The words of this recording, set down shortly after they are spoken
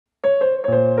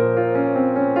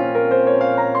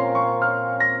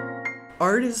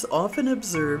Art is often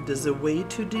observed as a way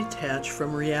to detach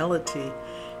from reality,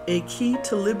 a key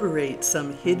to liberate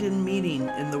some hidden meaning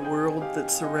in the world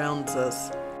that surrounds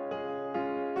us.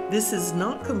 This is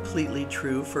not completely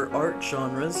true for art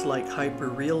genres like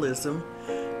hyperrealism,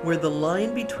 where the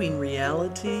line between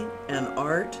reality and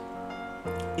art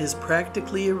is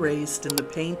practically erased in the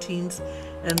paintings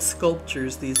and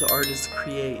sculptures these artists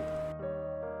create.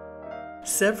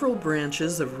 Several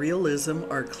branches of realism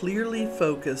are clearly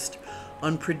focused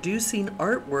on producing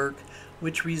artwork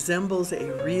which resembles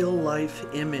a real-life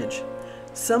image,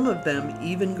 some of them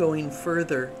even going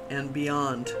further and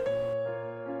beyond.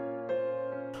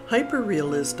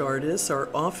 Hyperrealist artists are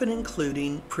often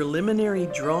including preliminary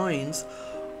drawings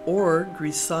or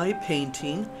grisaille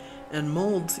painting and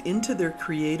molds into their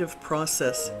creative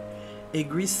process. A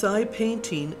grisaille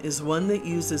painting is one that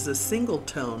uses a single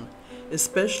tone,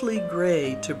 especially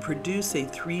gray, to produce a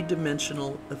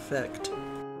three-dimensional effect.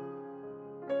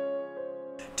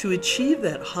 To achieve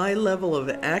that high level of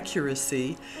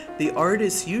accuracy, the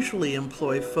artists usually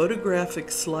employ photographic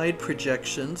slide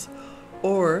projections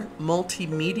or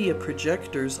multimedia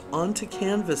projectors onto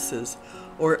canvases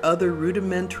or other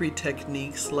rudimentary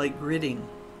techniques like gridding.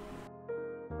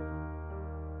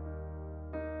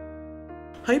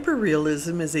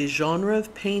 Hyperrealism is a genre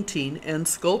of painting and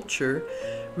sculpture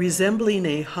resembling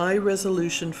a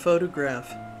high-resolution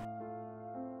photograph.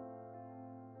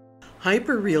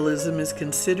 Hyperrealism is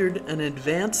considered an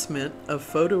advancement of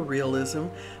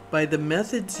photorealism by the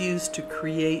methods used to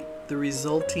create the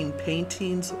resulting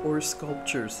paintings or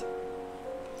sculptures.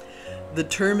 The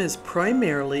term is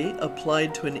primarily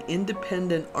applied to an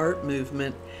independent art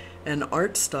movement and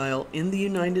art style in the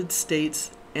United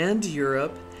States and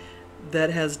Europe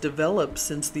that has developed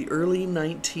since the early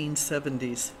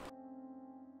 1970s.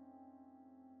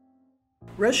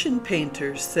 Russian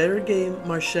painter SERGE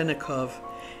MARSHENNIKOV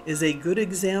is a good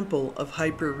example of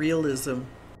hyperrealism.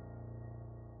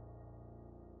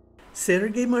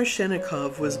 Sergei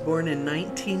Marshennikov was born in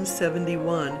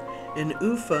 1971 in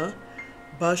Ufa,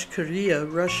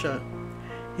 Bashkiria, Russia.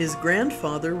 His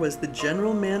grandfather was the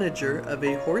general manager of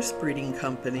a horse breeding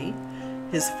company,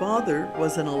 his father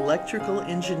was an electrical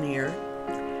engineer,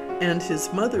 and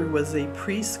his mother was a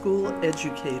preschool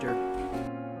educator.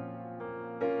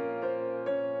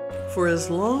 For as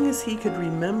long as he could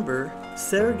remember,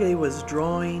 Sergei was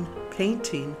drawing,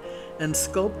 painting, and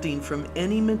sculpting from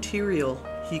any material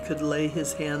he could lay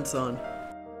his hands on.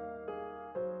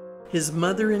 His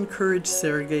mother encouraged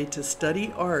Sergei to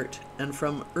study art, and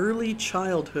from early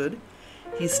childhood,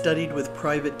 he studied with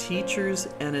private teachers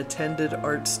and attended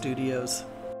art studios.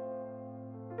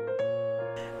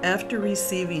 After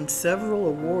receiving several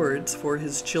awards for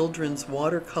his children's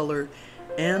watercolor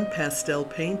and pastel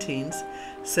paintings,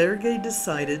 Sergei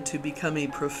decided to become a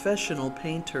professional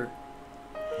painter.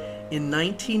 In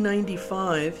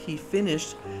 1995, he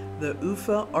finished the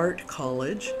Ufa Art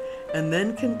College and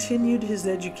then continued his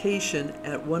education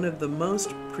at one of the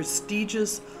most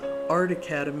prestigious art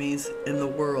academies in the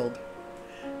world,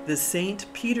 the St.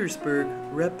 Petersburg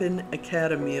Repin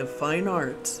Academy of Fine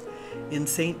Arts in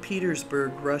St.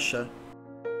 Petersburg, Russia.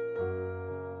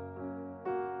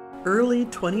 Early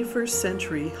 21st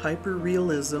century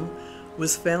hyperrealism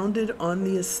was founded on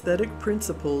the aesthetic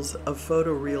principles of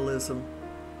photorealism.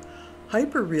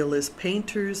 Hyperrealist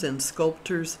painters and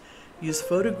sculptors use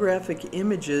photographic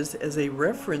images as a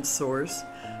reference source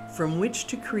from which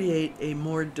to create a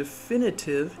more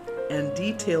definitive and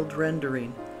detailed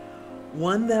rendering,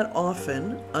 one that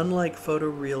often, unlike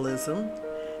photorealism,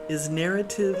 is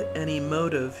narrative and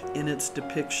emotive in its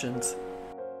depictions.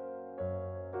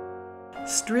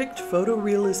 Strict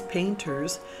photorealist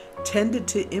painters tended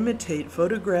to imitate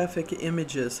photographic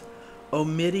images,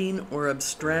 omitting or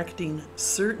abstracting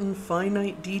certain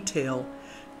finite detail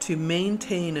to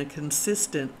maintain a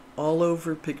consistent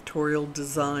all-over pictorial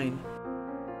design.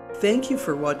 Thank you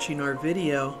for watching our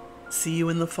video. See you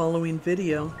in the following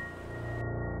video.